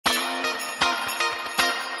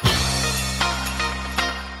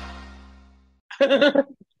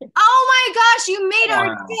Oh my gosh, you made our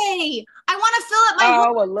Wow. day. I want to fill up my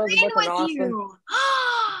whole Oh, screen Elizabeth and with Austin. you.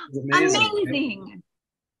 It's amazing. Thank you. Amazing.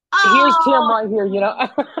 Here's Tim Oh, right here, you know.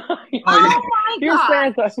 oh Here's my here's gosh.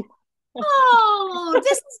 Santa. Oh,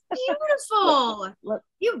 this is Look, beautiful. look.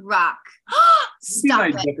 You rock. Be Stop my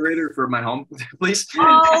it. decorator for my home, please.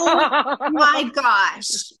 Oh my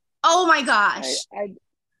gosh. Oh my I, gosh. I,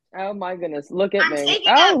 oh my goodness, look at I'm me. taking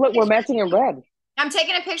a Oh, look, we're picture matching of in you. red. I'm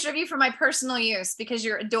taking a picture of you for my personal use because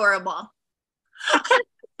you're adorable.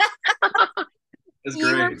 That's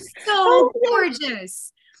You're great. so Oh my gosh.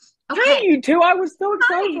 gorgeous. Hey, Okay. you two. I was so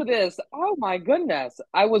excited Hi. for this. Oh my goodness.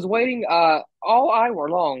 I was waiting all hour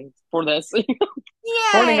long for this.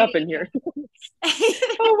 Burning Yay. up in here.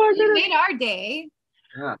 Oh my You goodness. made our day.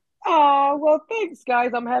 Yeah. Oh, well, thanks,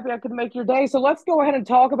 guys. I'm happy I could make your day. So let's go ahead and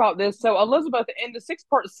talk about this. So, Elizabeth, in the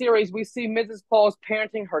six-part series, we see Mrs. Claus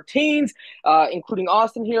parenting her teens, including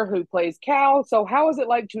Austin here, who plays Cal. So, how is it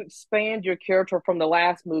like to expand your character from the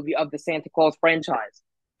last movie of the Santa Claus franchise?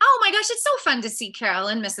 Oh my gosh, it's so fun to see Carol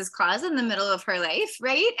and Mrs. Claus in the middle of her life,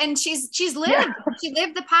 right? And Yeah. she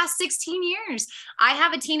lived the past 16 years. I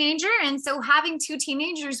have a teenager, and so having two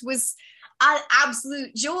teenagers was an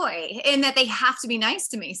absolute joy in that they have to be nice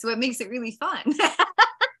to me. So it makes it really fun.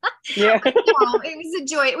 Yeah. No, it was a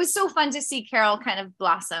joy. It was so fun to see Carol kind of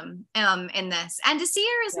blossom in this and to see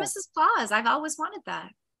her as Yeah. Mrs. Claus. I've always wanted that.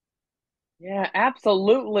 Yeah,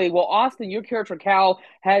 absolutely. Well, Austin, your character Cal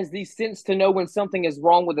has the sense to know when something is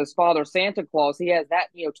wrong with his father, Santa Claus. He has that,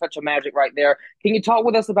 touch of magic right there. Can you talk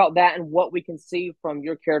with us about that and what we can see from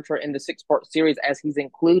your character in the six-part series as he's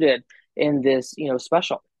included in this,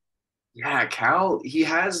 special? Yeah, Cal, he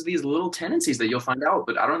has these little tendencies that you'll find out,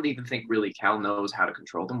 but I don't even think really Cal knows how to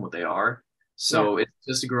control them, what they are. Yeah. So it's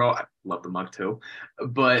just a girl. I love the mug too.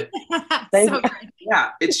 But Thank So you. good. yeah,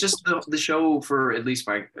 it's just the show for at least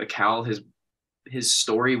by Cal, his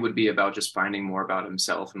story would be about just finding more about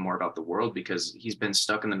himself and more about the world because he's been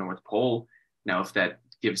stuck in the North Pole. Now, if that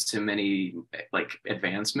gives him any like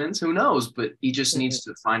advancements, who knows? But he just needs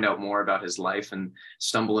to find out more about his life and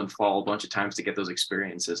stumble and fall a bunch of times to get those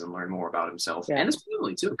experiences and learn more about himself Yeah. and his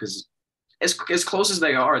family too. Because as close as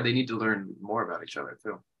they are, they need to learn more about each other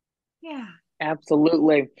too. Yeah.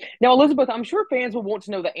 Absolutely. Now, Elizabeth, I'm sure fans will want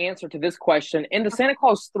to know the answer to this question. In the Santa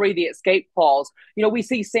Claus 3, The Escape Clause, we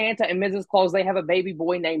see Santa and Mrs. Claus, they have a baby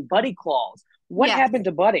boy named Buddy Claus. What Yeah. happened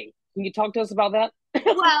to Buddy? Can you talk to us about that?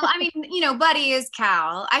 Well, I mean, Buddy is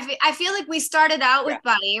Cal. I feel like we started out with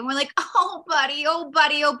Yeah. Buddy and we're like, oh, Buddy, oh,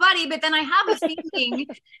 Buddy, oh, Buddy. But then I have a feeling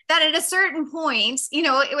that at a certain point,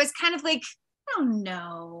 it was kind of like, oh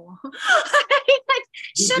no. Like,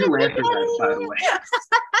 You should do it be answer that, by the way. Buddy?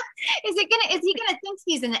 Is he gonna think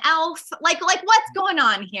he's an elf? Like what's going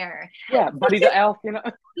on here? Yeah, Buddy the Elf, Yeah,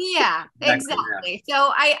 Exactly. Yeah. exactly.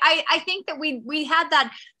 So I think that we had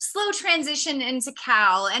that slow transition into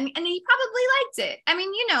Cal and he probably liked it. I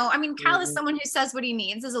mean Cal is Mhm. someone who says what he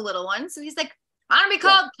needs as a little one. So he's like, I want to be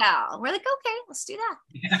Yeah. called Cal. We're like, okay, let's do that.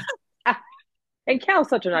 Yeah. Ah, and Cal's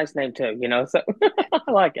such a nice name too, so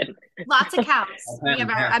I like it. Lots of cows. We have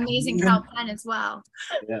our Yeah. amazing cow pen as well.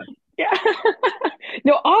 Yeah. Yeah.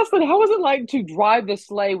 No, Austin, how was it like to drive the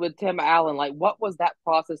sleigh with Tim Allen? Like, what was that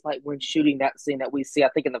process like when shooting that scene that we see, I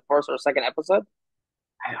think, in the first or second episode?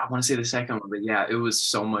 I want to say the second one, but yeah, it was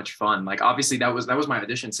so much fun. Like obviously that was my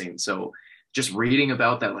audition scene. So just reading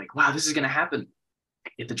about that, like, wow, this is gonna happen.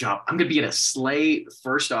 Get the job. I'm gonna be in a sleigh.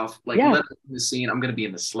 First off, like Yeah. let the scene. I'm gonna be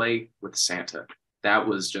in the sleigh with Santa. That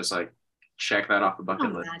was just like check that off the Oh,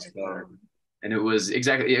 bucket list. magical. And it was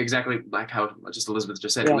exactly like how just Elizabeth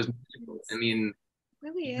just said. It Yeah. was magical. I mean, It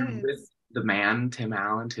really you're with is. the man Tim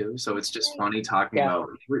Allen too, so it's just funny talking Yeah. about.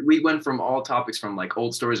 We went from all topics from like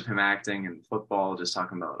old stories of him acting and football, just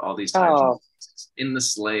talking about all these times Oh, in the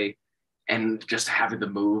sleigh, and just having to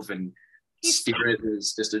move and He's steer it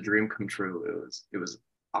is just a dream come true. It was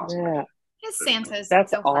awesome. yeah. his Santa's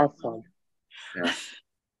That's so fun. awesome. Yeah.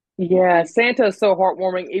 Yeah, Santa is so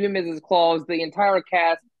heartwarming. Even Mrs. Claus, the entire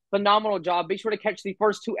cast, phenomenal job. Be sure to catch the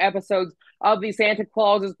first two episodes of the Santa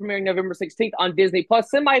Claus is premiering November 16th on Disney Plus.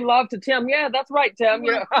 Send my love to Tim. Yeah, that's right, Tim.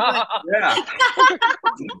 Let's do it.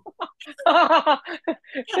 Yeah.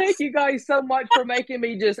 Thank you guys so much for making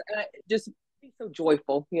me just be so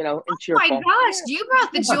joyful, and My cheerful. gosh, you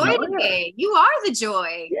brought the joy today. You are the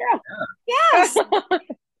joy. Yeah. Yes.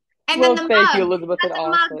 And then Well, the thank you, mug. You Elizabeth got and the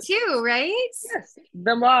mug Austin. too, right? Yes,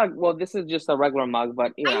 the mug. Well, this is just a regular mug,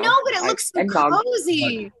 but I know, but it I looks so a mug.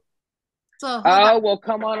 cozy. So hold on. Oh, well,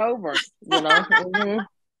 come on over.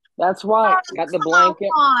 That's right. Oh, Got the come blanket.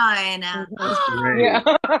 on. Mhm. That's great. Yeah.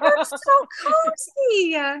 That's so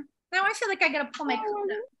cozy. Now I feel like I gotta pull my coat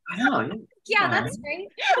up. I know. Yeah. Yeah, Come that's on. great.